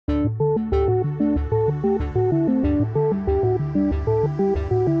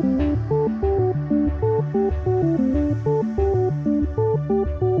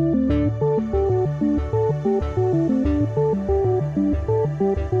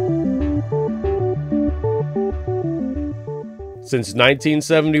Since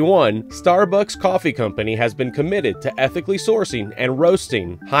 1971, Starbucks Coffee Company has been committed to ethically sourcing and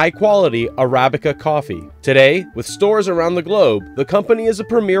roasting high-quality Arabica coffee. Today, with stores around the globe, the company is a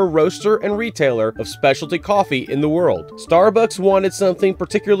premier roaster and retailer of specialty coffee in the world. Starbucks wanted something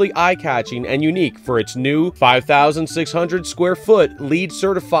particularly eye-catching and unique for its new 5,600 square foot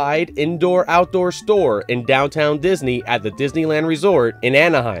LEED-certified indoor-outdoor store in downtown Disney at the Disneyland Resort in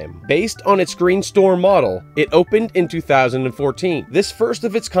Anaheim. Based on its green store model, it opened in 2014. This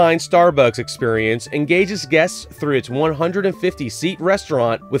first-of-its-kind Starbucks experience engages guests through its 150-seat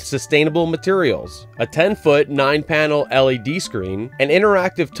restaurant with sustainable materials, a 10-foot 9-panel LED screen, an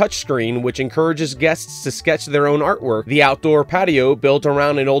interactive touchscreen which encourages guests to sketch their own artwork, the outdoor patio built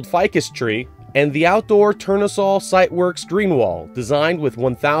around an old ficus tree, and the outdoor Tournesol Siteworks green wall, designed with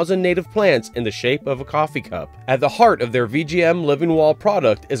 1,000 native plants in the shape of a coffee cup. At the heart of their VGM living wall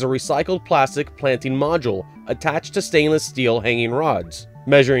product is a recycled plastic planting module attached to stainless steel hanging rods.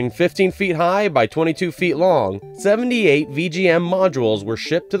 Measuring 15 feet high by 22 feet long, 78 VGM modules were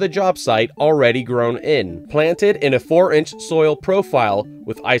shipped to the job site already grown in, planted in a 4-inch soil profile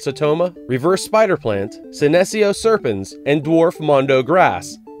with Isotoma, reverse spider plant, Senecio serpens, and dwarf mondo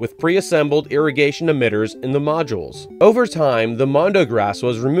grass, with pre-assembled irrigation emitters in the modules. Over time, the mondo grass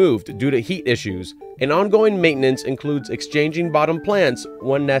was removed due to heat issues, and ongoing maintenance includes exchanging bottom plants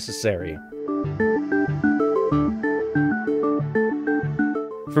when necessary.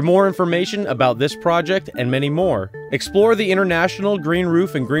 For more information about this project and many more, explore the International Green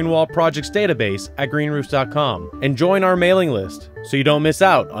Roof and Green Wall Projects database at Greenroofs.com and join our mailing list so you don't miss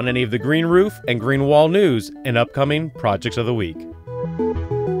out on any of the green roof and green wall news and upcoming projects of the week.